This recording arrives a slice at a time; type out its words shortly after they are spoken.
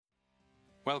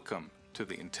Welcome to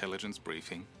the Intelligence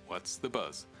Briefing, What's the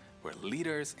Buzz, where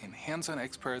leaders and hands-on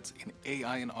experts in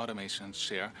AI and automation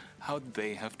share how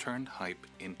they have turned hype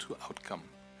into outcome.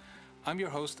 I'm your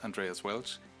host, Andreas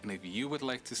Welch, and if you would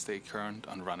like to stay current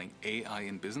on running AI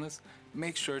in business,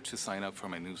 make sure to sign up for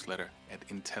my newsletter at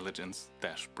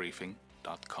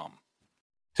intelligence-briefing.com.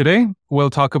 Today,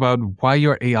 we'll talk about why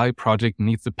your AI project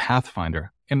needs a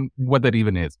Pathfinder and what that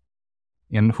even is.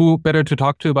 And who better to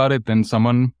talk to about it than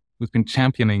someone who's been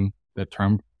championing that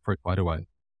term for quite a while.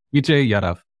 Vijay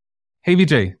Yadav. Hey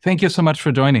Vijay, thank you so much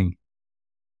for joining.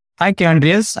 Thank you,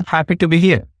 Andreas. Happy to be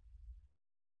here.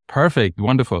 Perfect.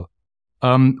 Wonderful.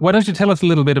 Why don't you tell us a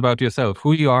little bit about yourself,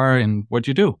 who you are and what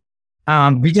you do?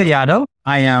 Vijay Yadav.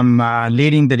 I am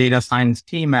leading the data science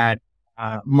team at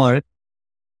Merck.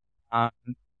 I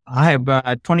have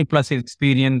 20 plus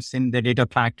experience in the data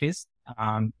practice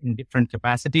in different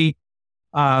capacity.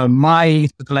 My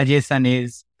specialization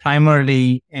is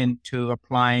primarily into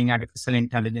applying artificial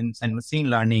intelligence and machine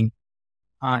learning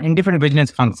in different business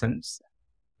functions.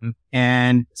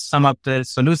 And some of the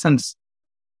solutions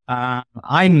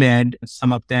I led,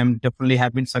 some of them definitely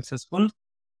have been successful,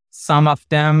 some of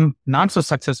them not so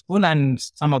successful, and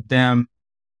some of them,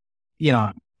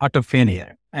 utter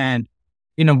failure. And,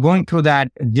 going through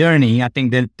that journey, I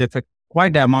think there's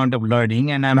quite an amount of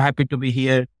learning, and I'm happy to be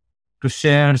here to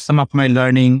share some of my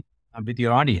learning with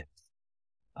your audience.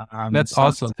 That's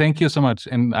awesome. Thank you so much.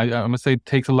 And I must say, it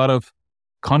takes a lot of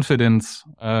confidence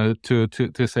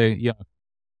to say, yeah,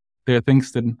 there are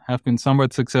things that have been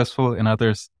somewhat successful and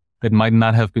others that might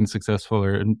not have been successful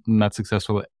or not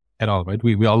successful at all, right?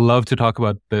 We all love to talk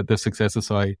about the successes,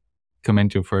 so I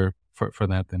commend you for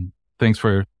that. And thanks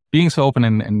for being so open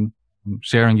and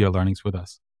sharing your learnings with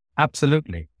us.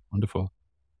 Absolutely. Wonderful.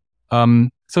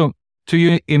 So to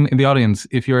you in the audience,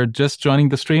 if you're just joining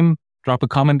the stream, drop a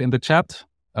comment in the chat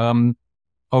of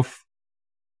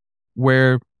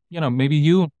where, maybe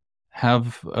you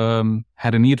have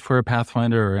had a need for a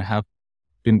Pathfinder or have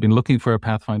been looking for a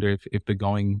Pathfinder if the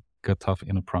going got tough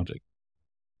in a project.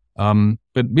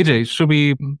 But Vijay, should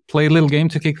we play a little game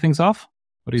to kick things off?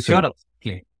 What do you say? Sure.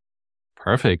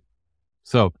 Perfect.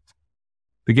 So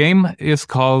the game is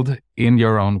called In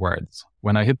Your Own Words.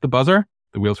 When I hit the buzzer,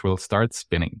 the wheels will start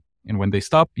spinning. And when they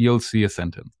stop, you'll see a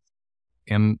sentence.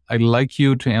 And I'd like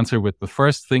you to answer with the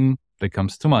first thing that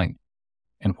comes to mind.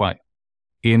 And why?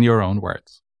 In your own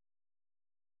words.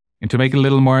 And to make it a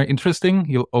little more interesting,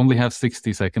 you'll only have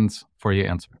 60 seconds for your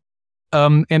answer.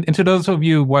 And to those of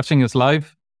you watching us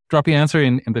live, drop your answer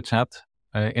in the chat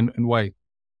and why.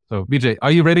 So Vijay,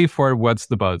 are you ready for What's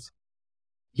the Buzz?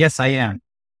 Yes, I am.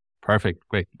 Perfect.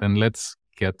 Great. Then let's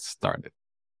get started.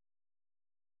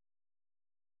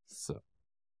 So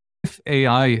if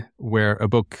AI were a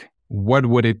book, what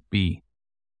would it be?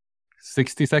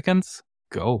 60 seconds?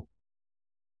 Go.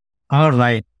 All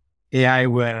right. AI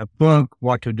were a book,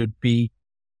 what would it be?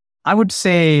 I would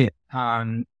say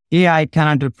AI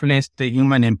cannot replace the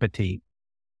human empathy.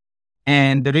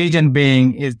 And the reason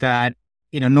being is that,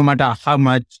 no matter how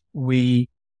much we,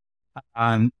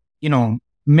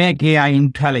 make AI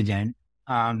intelligent,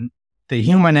 the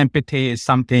human empathy is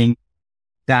something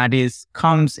that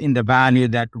comes in the value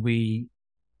that we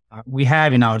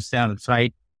have in ourselves,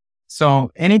 right?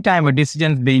 So anytime a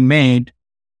decision is being made,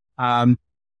 the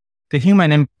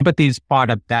human empathy is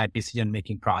part of that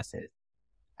decision-making process.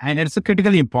 And it's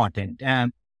critically important.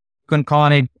 And you can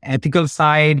call it ethical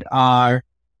side or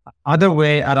other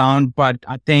way around, but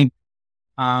I think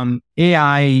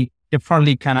AI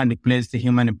definitely cannot replace the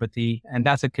human empathy. And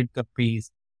that's a critical piece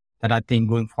that I think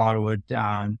going forward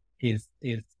is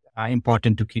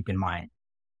important to keep in mind.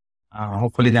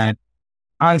 Hopefully that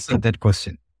answered that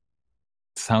question.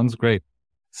 Sounds great.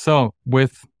 So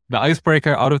with the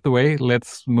icebreaker out of the way,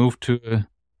 let's move to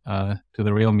the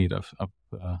real meat of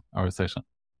our session.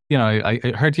 I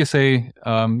heard you say,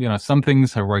 some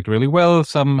things have worked really well,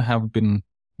 some have been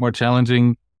more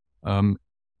challenging,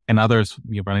 and others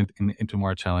you run into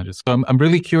more challenges. So I'm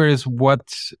really curious,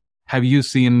 what have you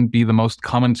seen be the most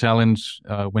common challenge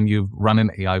when you run an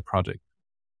AI project?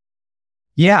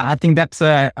 Yeah, I think that's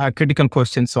a critical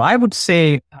question. So I would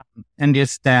say, and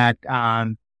is that,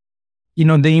 the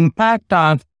impact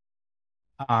of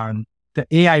the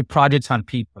AI projects on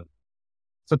people.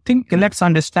 So let's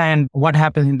understand what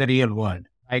happens in the real world,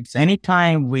 right? So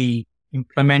anytime we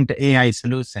implement the AI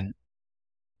solution,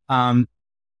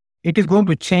 it is going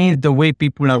to change the way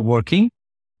people are working,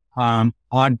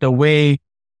 or the way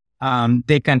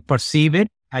they can perceive it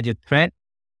as a threat.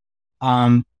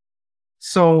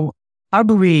 So how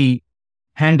do we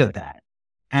handle that?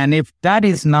 And if that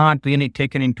is not really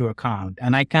taken into account,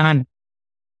 and I can't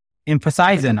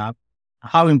emphasize enough,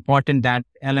 how important that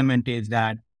element is,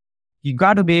 that you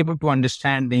got to be able to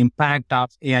understand the impact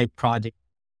of AI project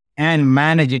and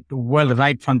manage it well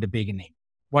right from the beginning.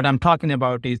 What I'm talking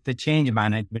about is the change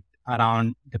management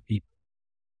around the people.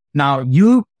 Now,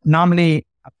 you normally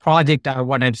a project,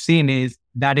 what I've seen is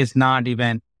that is not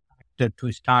even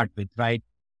to start with, right?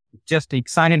 Just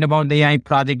excited about the AI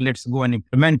project, let's go and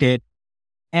implement it.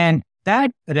 And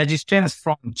that resistance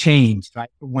from change,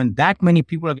 right? When that many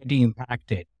people are getting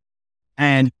impacted.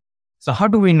 And so how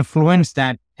do we influence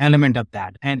that element of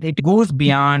that? And it goes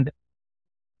beyond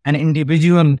an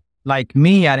individual like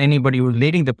me or anybody who's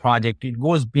leading the project. It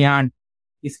goes beyond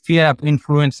the sphere of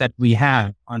influence that we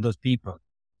have on those people.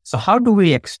 So how do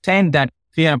we extend that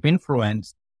sphere of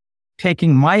influence,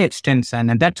 taking my extension?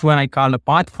 And that's what I call a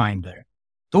Pathfinder.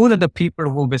 Those are the people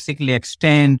who basically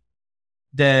extend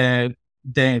the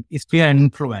sphere and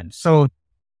influence. So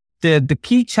the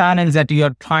key challenge that you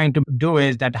are trying to do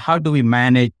is that how do we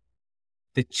manage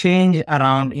the change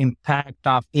around impact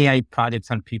of AI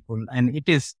projects on people? And it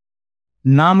is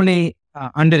normally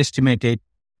underestimated,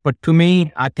 but to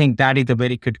me, I think that is a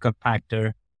very critical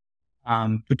factor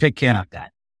to take care of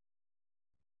that.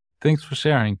 Thanks for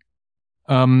sharing.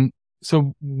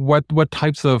 So what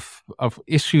types of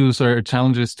issues or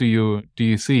challenges do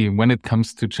you see when it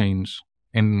comes to change?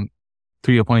 And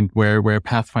to your point, where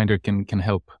Pathfinder can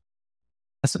help.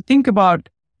 So think about,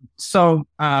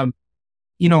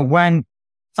 when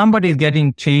somebody is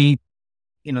getting changed,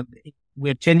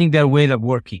 we're changing their way of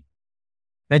working.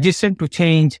 Resistance to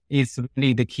change is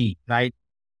really the key, right?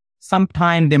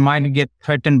 Sometimes they might get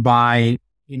threatened by,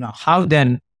 how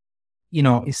their,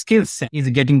 skill set is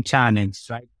getting challenged,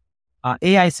 right?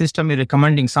 AI system is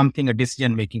recommending something, a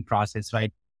decision-making process,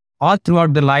 right? All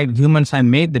throughout the life, humans have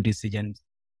made the decisions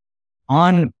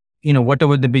on,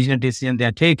 whatever the business decision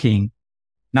they're taking.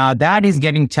 Now that is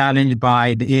getting challenged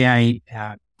by the AI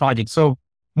project. So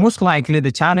most likely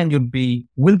the challenge would be,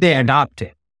 will they adopt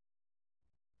it?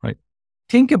 Right.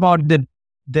 Think about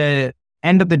the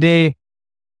end of the day,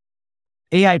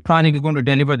 AI project is going to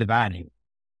deliver the value.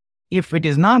 If it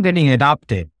is not getting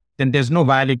adopted, then there's no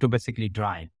value to basically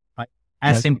drive, right?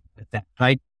 As simple as that,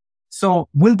 right? So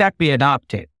will that be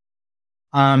adopted?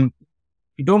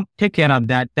 You don't take care of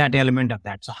that element of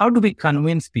that. So how do we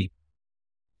convince people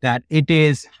that it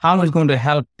is how it's going to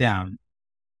help them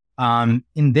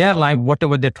in their life,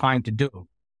 whatever they're trying to do,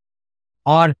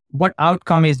 or what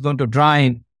outcome is going to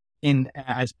drive in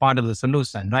as part of the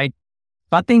solution, right?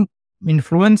 So I think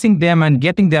influencing them and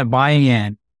getting their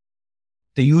buy-in,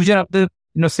 the user of the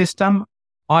system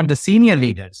or the senior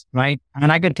leaders, right?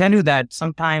 And I can tell you that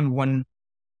sometime when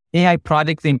AI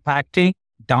projects impacting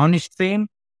downstream,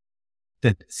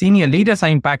 the senior leaders are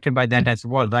impacted by that as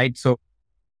well, right? So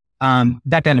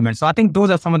that element. So I think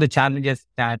those are some of the challenges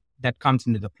that comes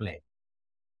into the play.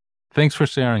 Thanks for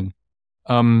sharing.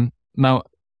 Now,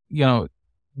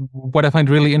 what I find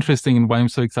really interesting and why I'm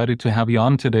so excited to have you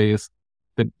on today is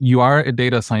that you are a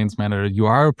data science manager, you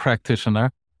are a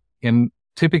practitioner, and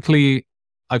typically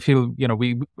I feel,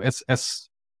 we as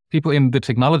people in the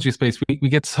technology space, we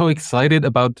get so excited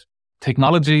about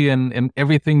technology and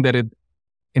everything that it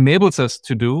enables us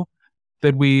to do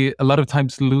that we a lot of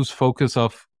times lose focus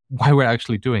of why we're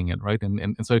actually doing it, right?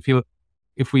 And so I feel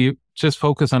if we just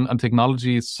focus on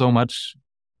technology so much,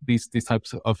 these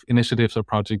types of initiatives or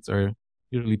projects are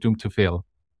usually doomed to fail.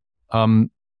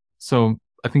 So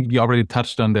I think you already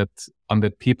touched on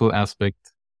that people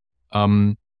aspect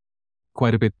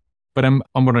quite a bit. But I'm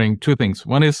wondering two things.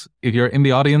 One is, if you're in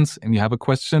the audience and you have a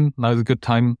question, now is a good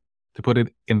time to put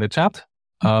it in the chat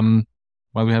while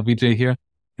we have Vijay here.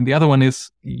 And the other one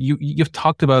is, you've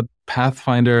talked about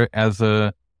Pathfinder as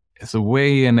a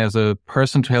way and as a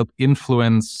person to help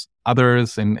influence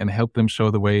others and help them show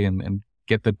the way and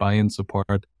get that buy-in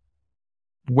support.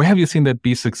 Where have you seen that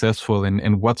be successful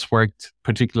and what's worked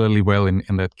particularly well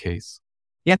in that case?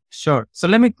 Yeah, sure. So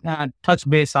let me touch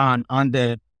base on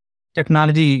the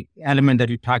technology element that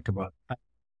you talked about.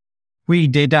 We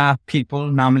data people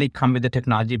normally come with a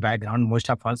technology background, most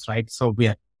of us, right? So we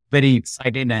are very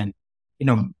excited and,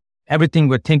 everything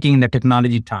we're thinking in the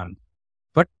technology term.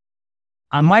 But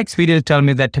my experience tells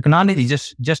me that technology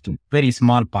is just a very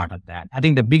small part of that. I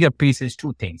think the bigger piece is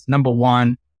two things. Number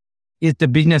one is the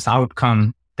business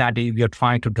outcome that we are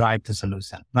trying to drive the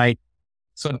solution, right?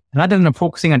 So rather than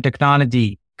focusing on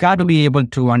technology, got to be able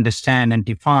to understand and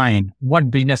define what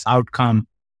business outcome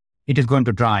it is going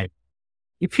to drive.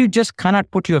 If you just cannot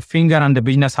put your finger on the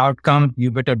business outcome, you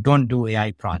better don't do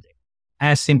AI project.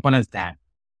 As simple as that.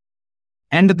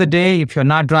 End of the day, if you're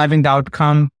not driving the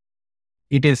outcome,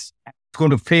 it is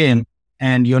going to fail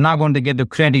and you're not going to get the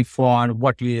credit for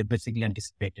what you basically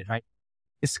anticipated, right?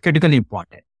 is critically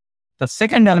important. The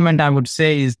second element I would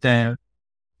say is the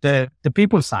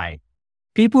people side.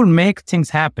 People make things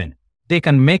happen. They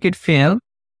can make it fail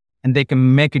and they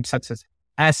can make it success.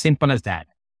 As simple as that.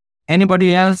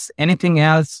 Anybody else, anything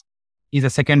else is a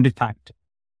secondary factor.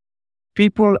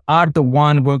 People are the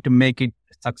one going to make it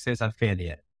success or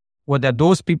failure. Whether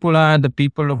those people are the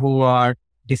people who are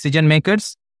decision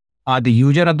makers, are the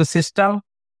user of the system,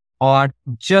 or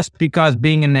just because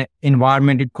being in an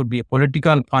environment, it could be a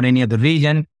political or any other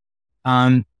region,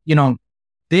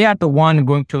 they are the one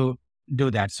going to do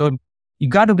that. So you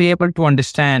got to be able to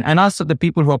understand, and also the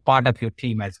people who are part of your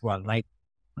team as well, right?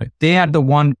 They are the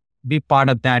one be part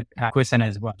of that question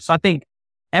as well. So I think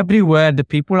everywhere the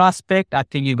people aspect, I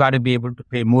think you got to be able to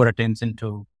pay more attention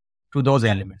to those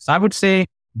elements. I would say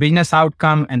business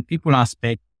outcome and people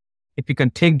aspect, if you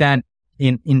can take that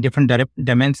in different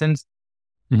dimensions,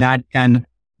 that can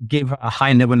give a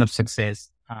high level of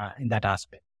success in that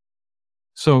aspect.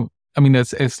 So, I mean,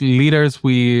 as leaders,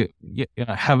 we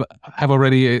have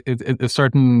already a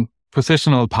certain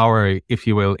positional power, if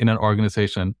you will, in an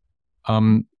organization.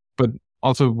 But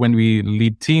also when we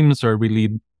lead teams or we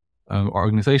lead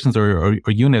organizations or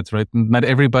units, right? Not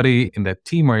everybody in that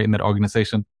team or in that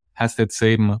organization has that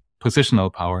same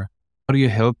positional power. How do you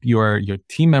help your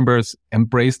team members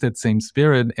embrace that same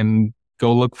spirit and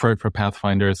go look for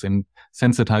pathfinders and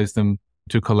sensitize them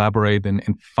to collaborate and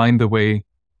find the way,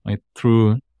 right,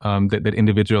 through that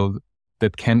individual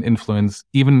that can influence,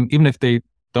 even if they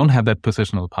don't have that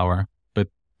positional power, but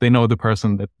they know the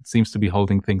person that seems to be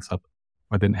holding things up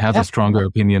or that has a stronger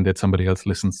opinion that somebody else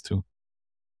listens to.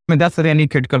 I mean, that's a really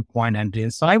critical point,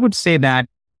 Andreas. So I would say that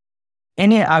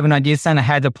any organization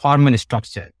has a formal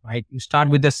structure, right? You start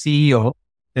with the CEO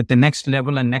at the next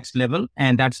level,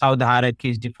 and that's how the hierarchy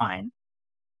is defined.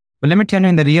 But let me tell you,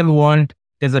 in the real world,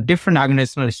 there's a different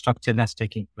organizational structure that's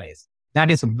taking place.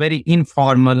 That is a very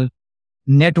informal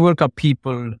network of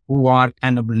people who are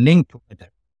kind of linked together.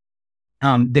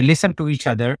 They listen to each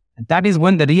other. And that is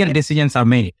when the real decisions are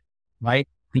made, right?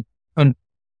 And,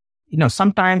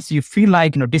 sometimes you feel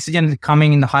like, decisions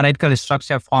coming in the hierarchical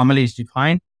structure formally is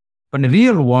defined, but in the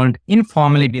real world,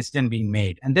 informally decision being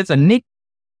made. And there's a nick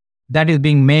that is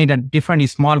being made at different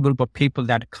small group of people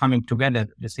that are coming together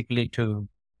basically to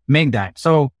make that.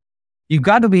 So you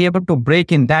got to be able to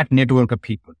break in that network of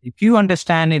people. If you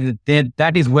understand it,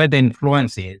 that is where the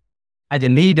influence is. As a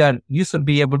leader, you should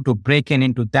be able to break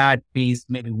into that piece,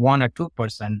 maybe 1 or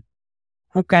 2%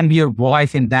 who can be your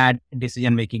voice in that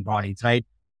decision-making bodies, right?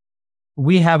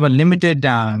 We have a limited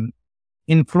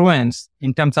influence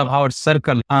in terms of our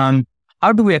circle.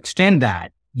 How do we extend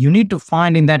that? You need to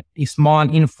find in that small,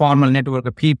 informal network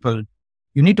of people,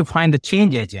 you need to find the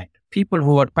change agent, people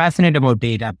who are passionate about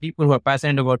data, people who are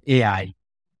passionate about AI.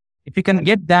 If you can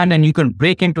get that and you can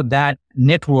break into that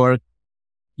network,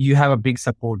 you have a big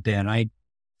support there, right?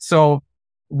 So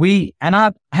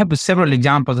I have several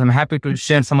examples. I'm happy to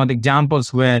share some of the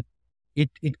examples where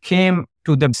it came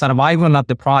to the survival of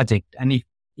the project. And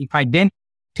if I didn't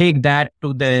take that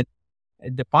to the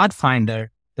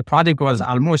Pathfinder, the project was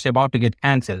almost about to get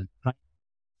canceled, right?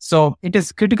 So it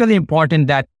is critically important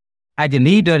that as a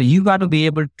leader, you got to be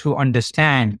able to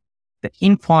understand the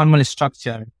informal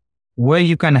structure where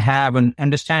you can have and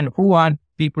understand who are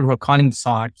people who are calling the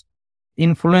shots,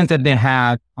 influence that they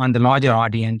have on the larger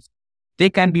audience. They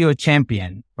can be your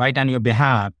champion, right, on your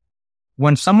behalf.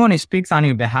 When someone speaks on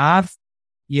your behalf,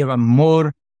 you have a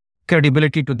more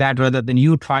credibility to that rather than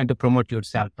you trying to promote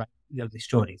yourself, right? The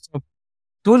story. So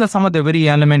those are some of the very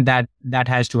elements that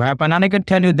has to happen. And I can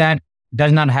tell you that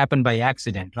does not happen by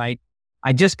accident, right?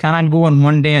 I just cannot go on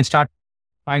one day and start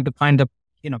trying to find the,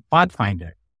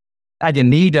 Pathfinder. As a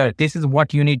leader, this is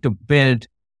what you need to build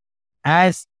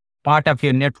as part of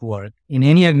your network in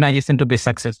any organization to be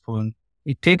successful.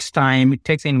 It takes time, it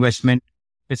takes investment,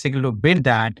 basically to build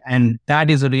that. And that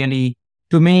is really,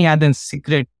 to me, the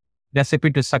secret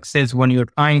recipe to success when you're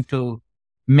trying to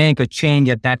make a change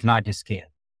at that large scale.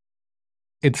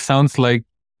 It sounds like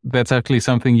that's actually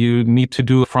something you need to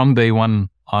do from day one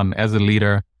on as a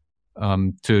leader,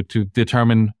 to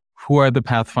determine who are the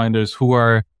pathfinders, who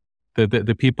are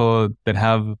the people that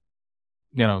have,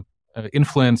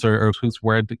 influence or whose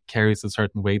word carries a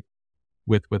certain weight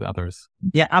with others.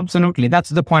 Yeah, absolutely. That's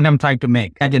the point I'm trying to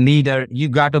make. As a leader, you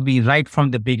got to be right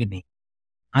from the beginning.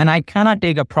 And I cannot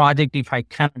take a project if I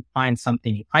can't find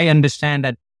something. I understand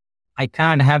that I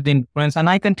can't have the influence. And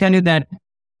I can tell you that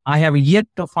I have yet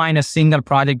to find a single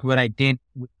project where I did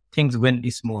things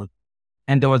went smooth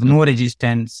and there was no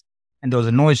resistance and there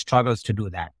was no struggles to do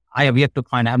that. I have yet to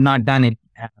find, I have not done it,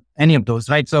 any of those,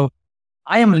 right? So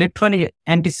I am literally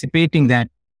anticipating that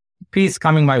piece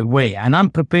coming my way, and I'm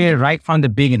prepared right from the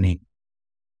beginning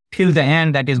till the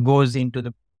end that it goes into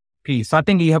the piece. So I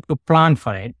think you have to plan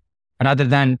for it rather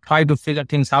than try to figure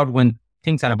things out when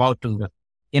things are about to,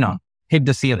 hit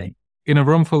the ceiling. In a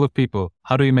room full of people,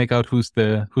 how do you make out who's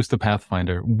the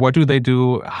Pathfinder? What do they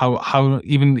do? How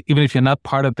even if you're not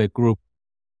part of that group,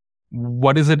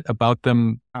 what is it about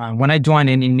them? When I joined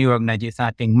in new organization,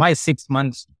 I think my 6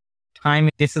 months time,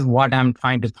 this is what I'm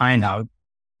trying to find out,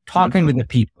 talking with the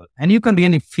people. And you can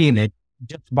really feel it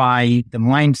just by the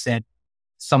mindset,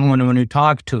 someone when you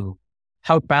talk to,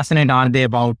 how passionate are they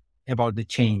about the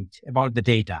change, about the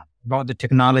data, about the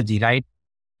technology, right?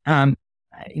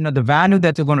 The value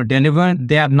that you're going to deliver,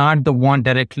 they are not the one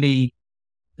directly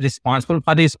responsible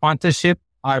for the sponsorship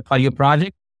or for your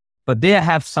project, but they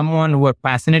have someone who are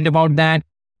passionate about that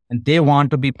and they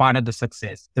want to be part of the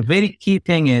success. The very key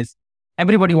thing is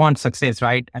everybody wants success,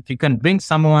 right? If you can bring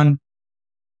someone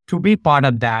to be part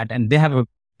of that and they have a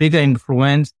bigger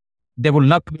influence, they would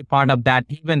love to be part of that,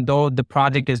 even though the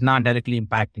project is not directly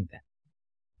impacting them.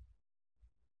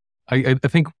 I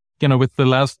think, with the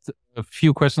last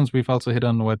few questions, we've also hit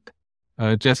on what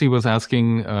Jesse was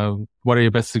asking, what are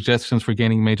your best suggestions for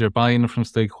gaining major buy-in from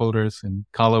stakeholders? And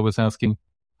Kala was asking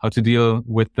how to deal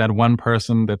with that one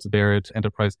person that's there at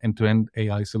enterprise end-to-end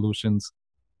AI solutions.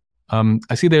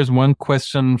 I see there's one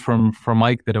question from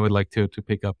Mike that I would like to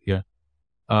pick up here.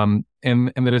 And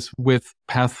that is, with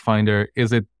Pathfinder,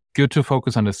 is it good to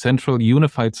focus on a central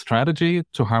unified strategy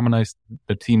to harmonize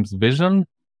the team's vision?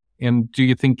 And do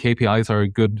you think KPIs are a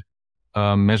good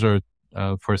measure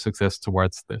for success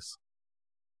towards this?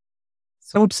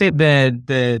 So I would say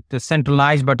the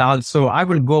centralized, but also I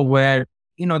will go where,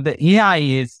 the AI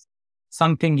is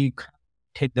something you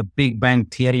take the big bang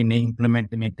theory and implement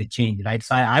to make the change, right?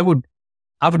 So I would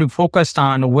be focused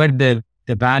on where the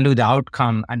value, the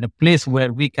outcome, and the place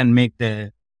where we can make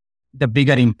the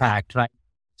bigger impact, right?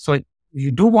 So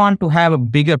you do want to have a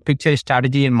bigger picture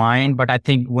strategy in mind, but I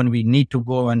think when we need to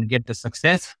go and get the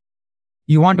success,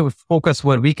 you want to focus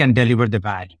where we can deliver the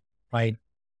value, right?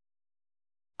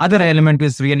 Other element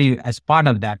is really as part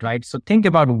of that, right? So think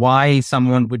about why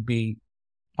someone would be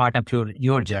part of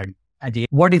your journey.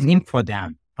 What is in for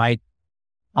them, right?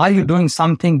 Are you doing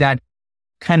something that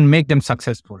can make them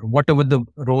successful, whatever the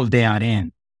role they are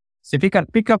in? So if you can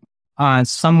pick up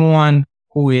someone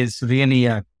who is really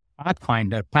a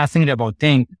Pathfinder, passionate about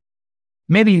things,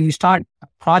 maybe you start a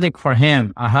project for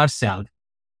him or herself,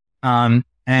 and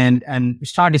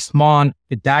start small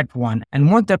with that one.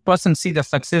 And once that person sees the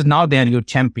success, now they are your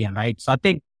champion, right? So I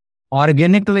think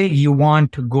organically you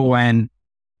want to go and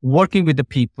working with the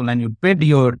people and you build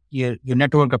your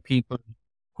network of people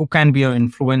who can be your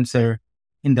influencer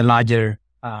in the larger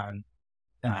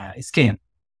scale.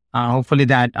 Hopefully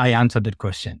that I answered that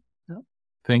question.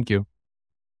 Thank you.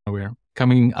 We're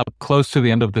coming up close to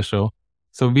the end of the show.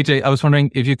 So Vijay, I was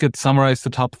wondering if you could summarize the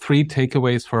top 3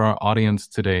 takeaways for our audience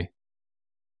today.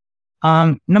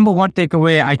 Number one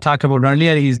takeaway I talked about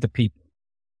earlier is the people.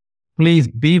 Please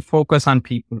be focused on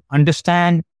people.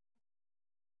 Understand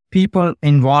people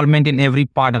involvement in every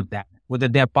part of that, whether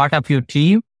they're part of your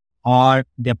team or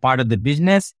they're part of the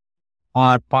business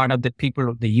or part of the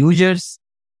people, the users,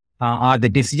 or the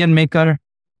decision maker.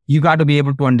 You got to be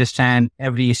able to understand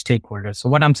every stakeholder. So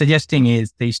what I'm suggesting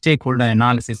is the stakeholder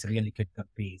analysis really critical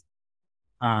piece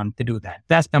to do that.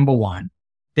 That's number one.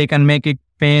 They can make it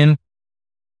fail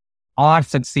or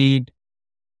succeed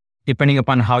depending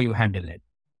upon how you handle it.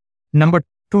 Number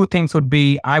 2 things would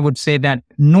be, I would say that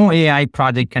no AI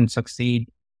project can succeed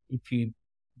if you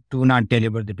do not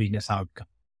deliver the business outcome.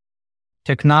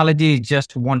 Technology is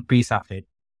just one piece of it.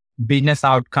 Business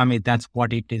outcome is that's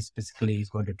what it is basically is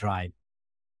going to drive.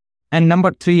 And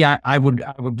number 3, I would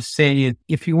say is,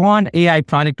 if you want AI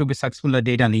project to be successful, a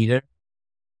data leader,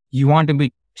 you want to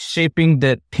be shaping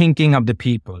the thinking of the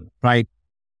people, right?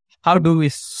 How do we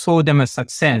show them a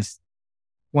success?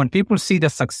 When people see the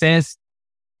success,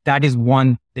 that is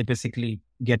one, they basically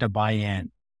get a buy-in.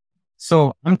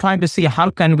 So I'm trying to see how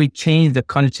can we change the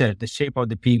culture, the shape of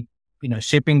the people,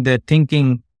 shaping the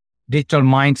thinking, digital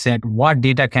mindset, what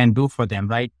data can do for them,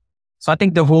 right? So I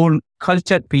think the whole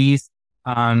culture piece,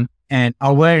 and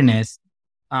awareness,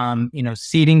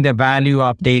 seeding the value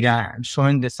of data and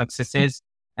showing the successes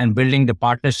and building the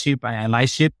partnership and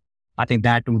allyship, I think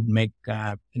that would make,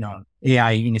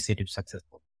 AI initiatives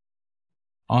successful.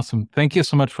 Awesome. Thank you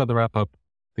so much for the wrap up.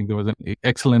 I think there was an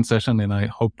excellent session and I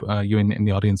hope you in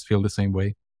the audience feel the same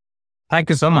way. Thank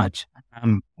you so much.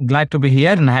 I'm glad to be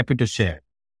here and happy to share.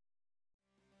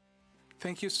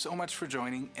 Thank you so much for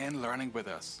joining and learning with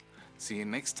us. See you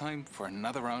next time for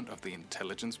another round of the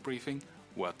Intelligence Briefing,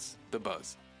 What's the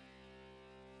Buzz?